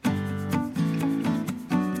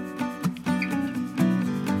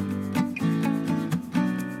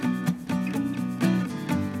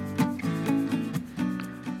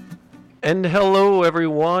And hello,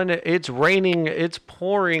 everyone. It's raining, it's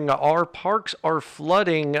pouring, our parks are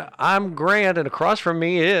flooding. I'm Grant, and across from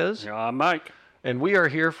me is. Yeah, I'm Mike. And we are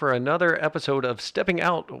here for another episode of Stepping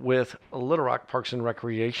Out with Little Rock Parks and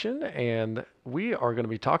Recreation. And we are going to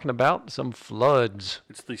be talking about some floods.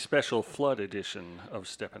 It's the special flood edition of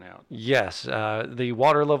Stepping Out. Yes, the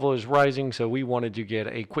water level is rising, so we wanted to get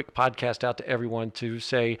a quick podcast out to everyone to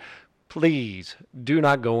say, please do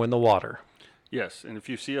not go in the water. Yes, and if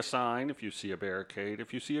you see a sign, if you see a barricade,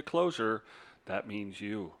 if you see a closure, that means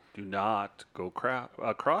you. Do not go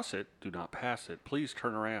across it. Do not pass it. Please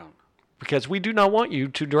turn around. Because we do not want you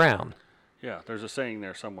to drown. Yeah, there's a saying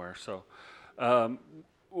there somewhere. So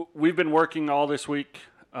we've been working all this week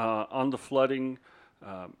on the flooding,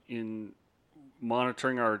 in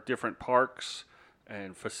monitoring our different parks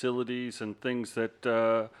and facilities and things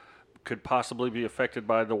that could possibly be affected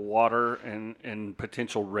by the water and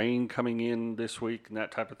potential rain coming in this week and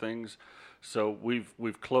that type of things. So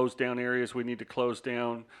we've closed down areas we need to close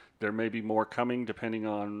down. There may be more coming depending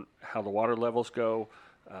on how the water levels go.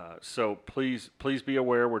 So please be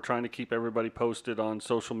aware. We're trying to keep everybody posted on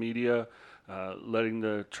social media, letting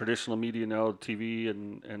the traditional media know, TV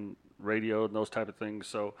and radio and those type of things.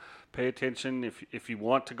 So pay attention. If you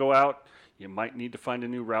want to go out, you might need to find a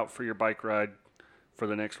new route for your bike ride for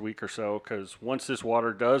the next week or so, because once this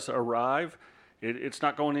water does arrive, it's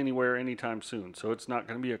not going anywhere anytime soon. So it's not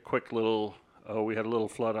going to be a quick little, oh, we had a little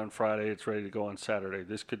flood on Friday, it's ready to go on Saturday.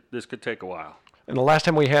 This could take a while. And the last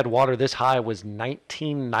time we had water this high was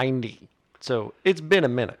 1990. So it's been a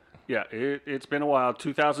minute. Yeah, it's been a while.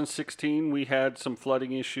 2016, we had some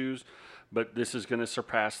flooding issues, but this is going to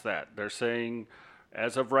surpass that. They're saying,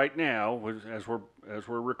 as of right now, as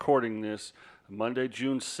we're recording this, Monday,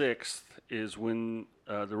 June 6th is when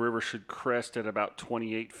the river should crest at about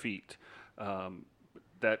 28 feet.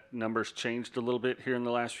 That number's changed a little bit here in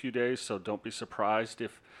the last few days, so don't be surprised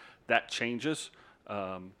if that changes.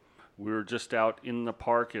 We were just out in the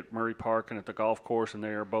park at Murray Park and at the golf course, and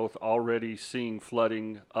they are both already seeing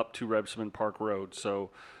flooding up to Rebsamen Park Road.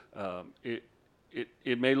 So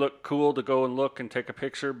it may look cool to go and look and take a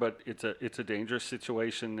picture, but it's a dangerous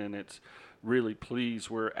situation, and it's really, please,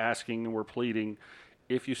 we're asking and we're pleading.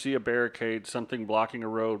 If you see a barricade, something blocking a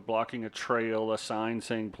road, blocking a trail, a sign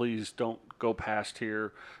saying please don't go past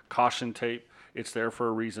here, caution tape, it's there for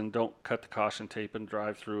a reason. Don't cut the caution tape and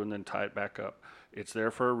drive through and then tie it back up. It's there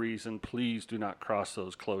for a reason. Please do not cross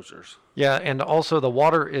those closures. Yeah, and also the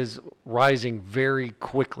water is rising very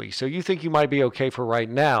quickly. So you think you might be okay for right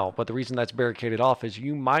now, but the reason that's barricaded off is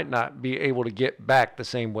you might not be able to get back the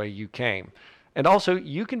same way you came. And also,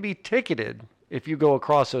 you can be ticketed if you go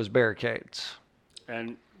across those barricades.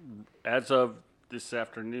 And as of this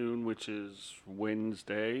afternoon, which is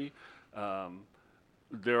Wednesday,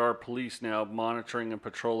 there are police now monitoring and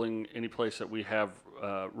patrolling any place that we have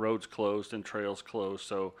roads closed and trails closed.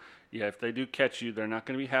 So, yeah, if they do catch you, they're not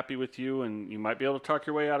going to be happy with you, and you might be able to talk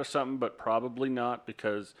your way out of something, but probably not,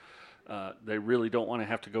 because they really don't want to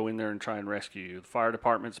have to go in there and try and rescue you. The fire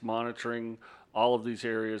department's monitoring all of these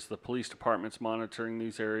areas. The police department's monitoring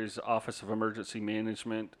these areas. Office of Emergency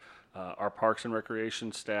Management, our Parks and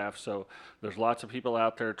Recreation staff. So there's lots of people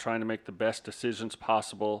out there trying to make the best decisions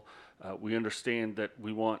possible. We understand that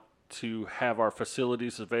we want to have our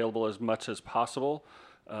facilities available as much as possible,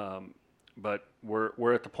 but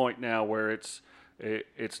we're at the point now where it's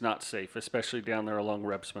not safe, especially down there along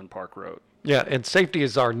Rebsamen Park Road. Yeah, and safety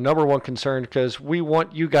is our number one concern, because we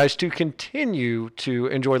want you guys to continue to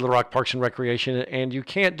enjoy Little Rock Parks and Recreation, and you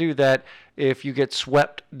can't do that if you get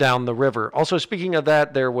swept down the river. Also, speaking of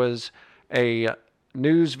that, there was a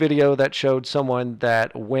news video that showed someone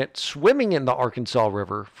that went swimming in the Arkansas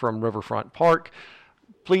River from Riverfront Park.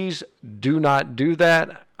 Please do not do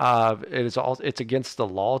that. It's against the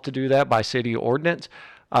law to do that by city ordinance.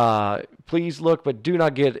 Please look, but do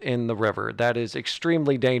not get in the river. That is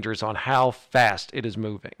extremely dangerous on how fast it is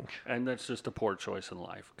moving. And that's just a poor choice in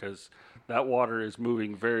life, because that water is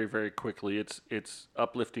moving very, very quickly. It's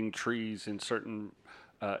uplifting trees in certain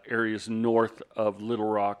areas north of Little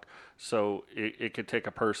Rock, so it could take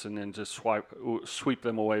a person and just sweep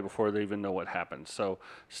them away before they even know what happened. So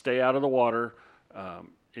stay out of the water.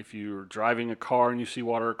 If you're driving a car and you see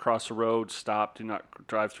water across the road, stop. Do not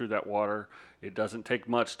drive through that water. It doesn't take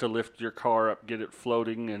much to lift your car up, get it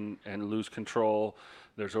floating, and lose control.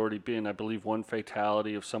 There's already been, I believe, one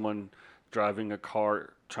fatality of someone driving a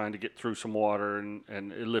car trying to get through some water, and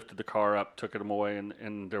it lifted the car up, took them away,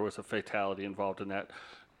 and there was a fatality involved in that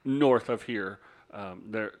north of here.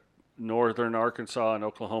 northern Arkansas and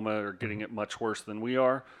Oklahoma are getting it much worse than we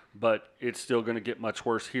are, but it's still going to get much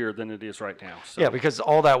worse here than it is right now. So. Yeah, because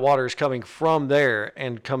all that water is coming from there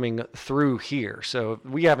and coming through here. So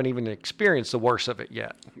we haven't even experienced the worst of it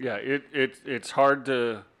yet. Yeah, it's hard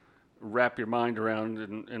to wrap your mind around,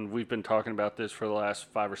 and we've been talking about this for the last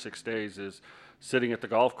 5 or 6 days, is sitting at the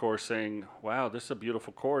golf course saying, wow, this is a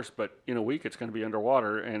beautiful course, but in a week it's going to be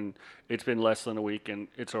underwater, and it's been less than a week and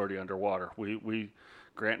it's already underwater.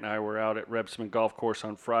 Grant and I were out at Rebsman Golf Course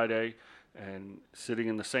on Friday and sitting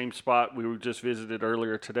in the same spot we were just visited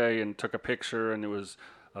earlier today and took a picture, and it was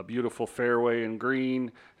a beautiful fairway and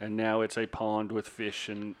green, and now it's a pond with fish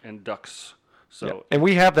and ducks. So, yeah. And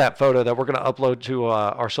we have that photo that we're going to upload to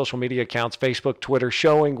our social media accounts, Facebook, Twitter,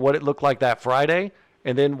 showing what it looked like that Friday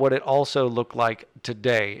and then what it also looked like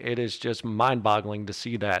today. It is just mind-boggling to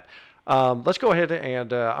see that. Let's go ahead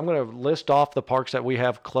and I'm going to list off the parks that we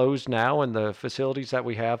have closed now and the facilities that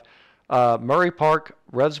we have. Murray Park,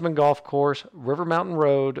 Rebsman Golf Course, River Mountain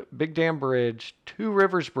Road, Big Dam Bridge, Two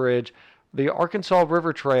Rivers Bridge, the Arkansas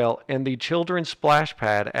River Trail, and the Children's Splash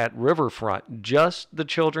Pad at Riverfront. Just the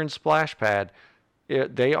Children's Splash Pad,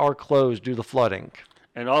 they are closed due to flooding.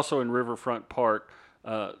 And also in Riverfront Park,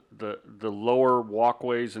 the lower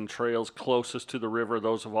walkways and trails closest to the river,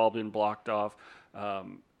 those have all been blocked off.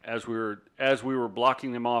 As we were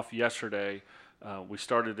blocking them off yesterday, we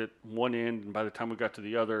started at one end, and by the time we got to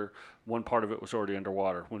the other, one part of it was already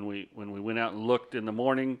underwater. When we went out and looked in the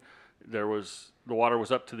morning, the water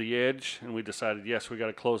was up to the edge, and we decided, yes, we got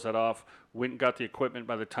to close that off. Went and got the equipment.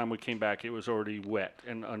 By the time we came back, it was already wet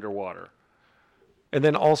and underwater. And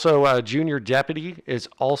then also Junior Deputy is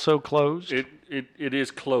also closed. It is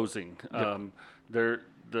closing. Yep.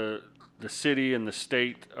 The city and the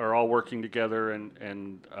state are all working together,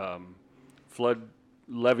 and flood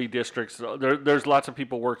levee districts. There's lots of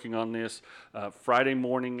people working on this. Friday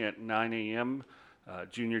morning at 9 a.m.,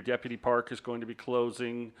 Junior Deputy Park is going to be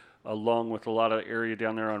closing, along with a lot of area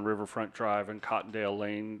down there on Riverfront Drive and Cottondale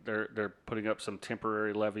Lane. They're putting up some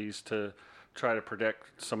temporary levees to try to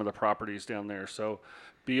protect some of the properties down there. So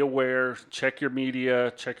be aware, check your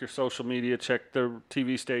media, check your social media, check the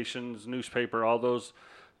TV stations, newspaper, all those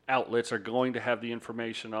outlets are going to have the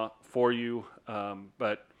information for you.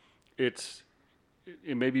 But it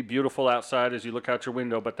may be beautiful outside as you look out your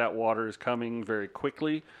window, but that water is coming very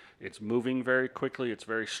quickly. It's moving very quickly. It's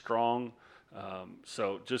very strong.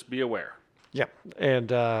 So just be aware. Yeah. And,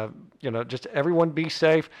 just everyone be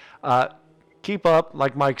safe. Keep up,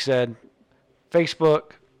 like Mike said,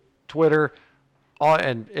 Facebook, Twitter,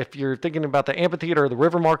 and if you're thinking about the amphitheater or the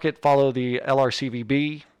river market, follow the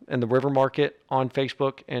LRCVB and the river market on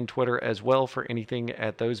Facebook and Twitter as well for anything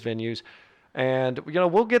at those venues. And,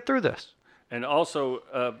 we'll get through this. And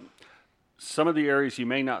also, some of the areas you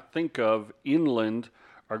may not think of inland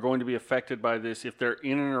are going to be affected by this if they're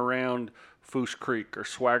in and around Foose Creek or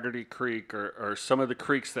Swaggerty Creek or some of the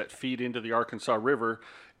creeks that feed into the Arkansas River.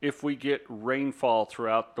 If we get rainfall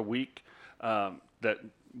throughout the week, that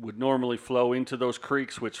would normally flow into those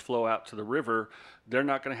creeks, which flow out to the river, they're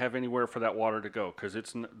not going to have anywhere for that water to go because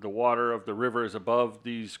the water of the river is above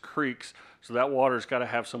these creeks, so that water's got to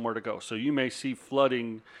have somewhere to go. So you may see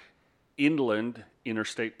flooding inland.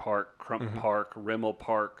 Interstate Park, Crump Park, Rimmel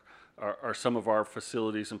Park are some of our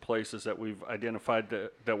facilities and places that we've identified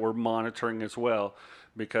that we're monitoring as well,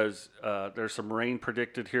 because there's some rain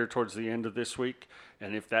predicted here towards the end of this week,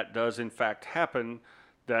 and if that does in fact happen,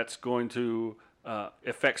 that's going to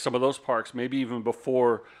affect some of those parks, maybe even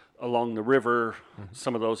before along the river,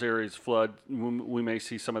 some of those areas flood. We may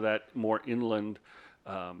see some of that more inland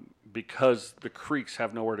because the creeks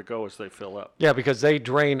have nowhere to go as they fill up. Yeah, because they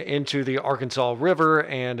drain into the Arkansas River,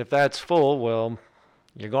 and if that's full, well,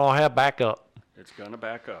 you're going to have backup. It's going to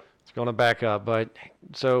back up. It's going to back up. But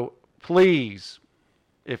so please,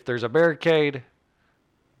 if there's a barricade,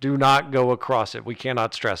 do not go across it. We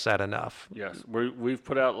cannot stress that enough. Yes, we've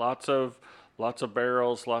put out lots of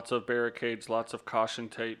barrels, lots of barricades, lots of caution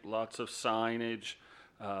tape, lots of signage.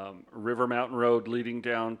 River Mountain Road leading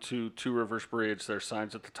down to Two Rivers Bridge. There's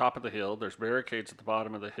signs at the top of the hill. There's barricades at the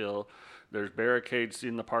bottom of the hill. There's barricades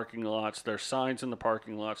in the parking lots. There's signs in the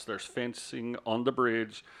parking lots. There's fencing on the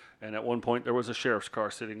bridge. And at one point there was a sheriff's car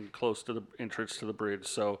sitting close to the entrance to the bridge.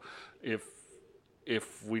 So if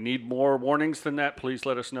we need more warnings than that, please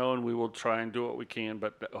let us know and we will try and do what we can.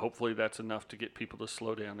 But hopefully that's enough to get people to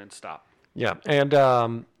slow down and stop. Yeah.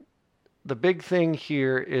 And, the big thing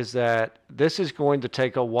here is that this is going to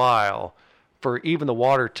take a while for even the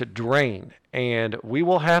water to drain, and we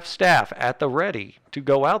will have staff at the ready to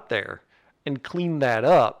go out there and clean that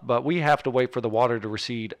up, but we have to wait for the water to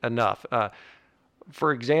recede enough.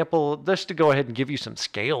 For example, just to go ahead and give you some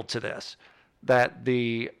scale to this, that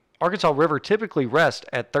the Arkansas River typically rests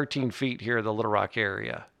at 13 feet here in the Little Rock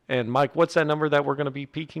area. And Mike, what's that number that we're going to be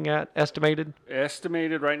peaking at, estimated?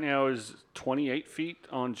 Estimated right now is 28 feet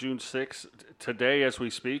on June 6th. Today, as we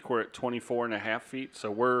speak, we're at 24 and a half feet.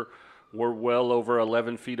 So we're well over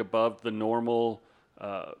 11 feet above the normal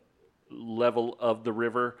level of the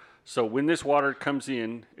river. So when this water comes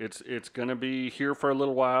in, it's going to be here for a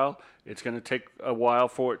little while. It's going to take a while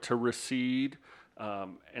for it to recede.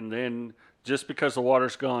 And then just because the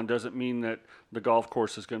water's gone doesn't mean that the golf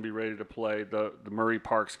course is going to be ready to play. The Murray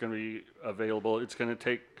Park's going to be available. It's going to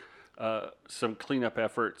take some cleanup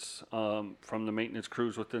efforts from the maintenance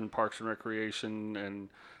crews within Parks and Recreation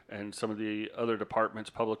and some of the other departments.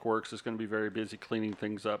 Public Works is going to be very busy cleaning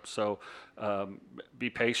things up. So be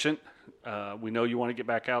patient. We know you want to get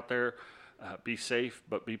back out there. Be safe,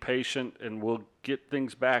 but be patient, and we'll get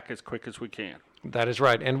things back as quick as we can. That is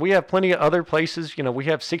right. And we have plenty of other places. We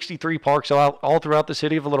have 63 parks all throughout the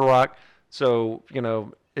city of Little Rock. So,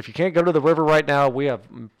 if you can't go to the river right now, we have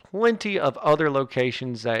plenty of other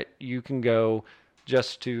locations that you can go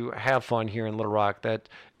just to have fun here in Little Rock that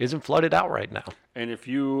isn't flooded out right now. And if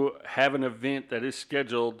you have an event that is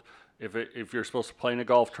scheduled, if you're supposed to play in a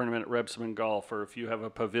golf tournament at Rebsamen Golf, or if you have a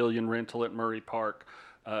pavilion rental at Murray Park,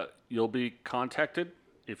 you'll be contacted,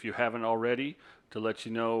 if you haven't already, to let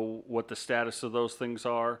you know what the status of those things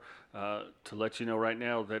are, to let you know right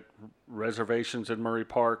now that reservations in Murray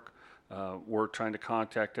Park, we're trying to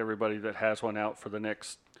contact everybody that has one out for the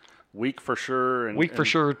next week for sure. Week for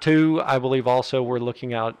sure, too, I believe also we're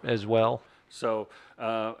looking out as well. So,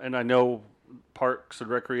 and I know Parks and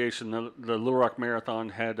Recreation, the Little Rock Marathon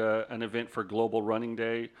had an event for Global Running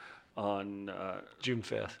Day on June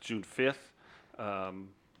 5th. June 5th,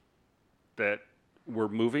 that we're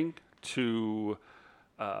moving to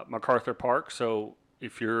MacArthur Park. So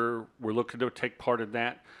if we're looking to take part in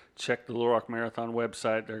that, check the Little Rock Marathon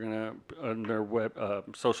website. They're going to, on their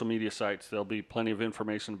social media sites, there'll be plenty of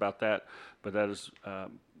information about that. But that is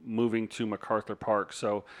moving to MacArthur Park.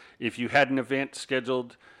 So if you had an event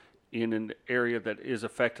scheduled in an area that is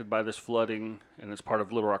affected by this flooding and is part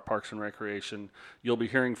of Little Rock Parks and Recreation, you'll be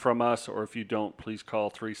hearing from us, or if you don't, please call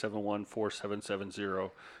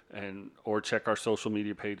 371-4770 or check our social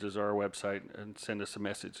media pages or our website and send us a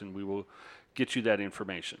message, and we will get you that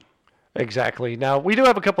information. Exactly. Now, we do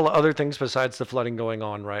have a couple of other things besides the flooding going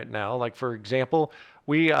on right now. Like, for example,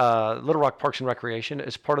 Little Rock Parks and Recreation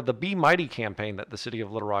is part of the Be Mighty campaign that the city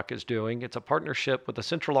of Little Rock is doing. It's a partnership with the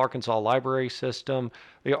Central Arkansas Library System,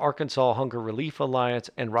 the Arkansas Hunger Relief Alliance,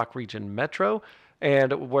 and Rock Region Metro,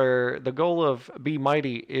 and where the goal of Be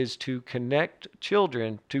Mighty is to connect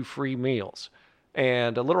children to free meals.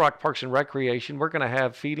 And Little Rock Parks and Recreation, we're going to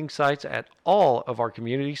have feeding sites at all of our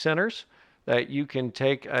community centers that you can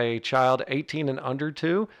take a child 18 and under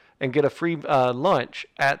to and get a free lunch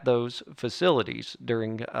at those facilities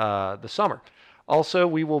during the summer. Also,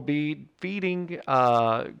 we will be giving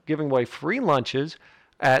away free lunches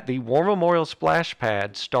at the War Memorial Splash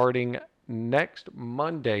Pad starting next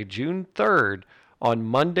Monday, June 3rd, on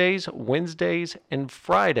Mondays, Wednesdays, and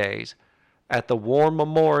Fridays at the War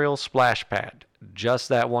Memorial Splash Pad. Just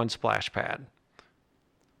that one splash pad.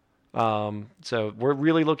 So we're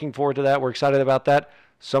really looking forward to that. We're excited about that.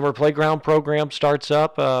 Summer playground program starts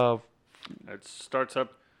up. It starts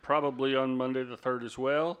up probably on Monday the 3rd as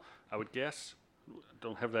well, I would guess.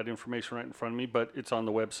 Don't have that information right in front of me, but it's on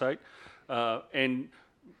the website. And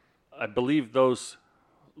I believe those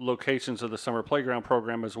locations of the summer playground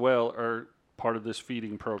program as well are part of this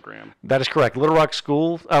feeding program. That is correct. the Little Rock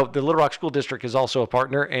School District is also a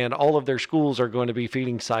partner, and all of their schools are going to be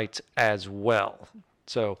feeding sites as well.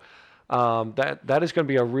 So that is going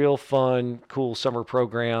to be a real fun, cool summer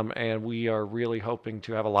program, and we are really hoping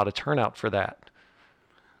to have a lot of turnout for that.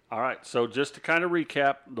 All right, so just to kind of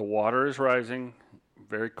recap, the water is rising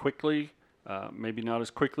very quickly, maybe not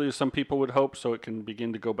as quickly as some people would hope, so it can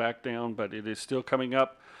begin to go back down, but it is still coming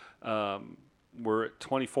up. We're at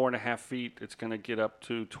 24 and a half feet. It's going to get up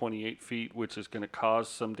to 28 feet, which is going to cause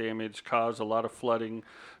some damage, cause a lot of flooding.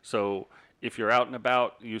 So if you're out and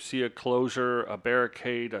about, you see a closure, a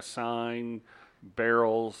barricade, a sign,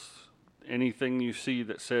 barrels, anything you see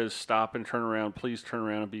that says stop and turn around, please turn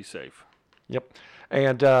around and be safe. Yep.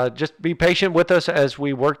 And just be patient with us as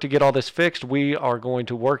we work to get all this fixed. We are going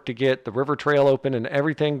to work to get the river trail open and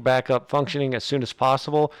everything back up functioning as soon as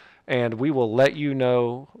possible. And we will let you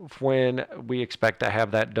know when we expect to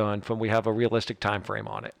have that done, when we have a realistic time frame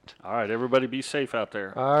on it. All right, everybody be safe out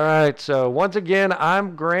there. All right, so once again,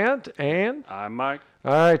 I'm Grant, and I'm Mike.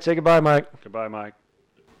 All right, say goodbye, Mike. Goodbye, Mike.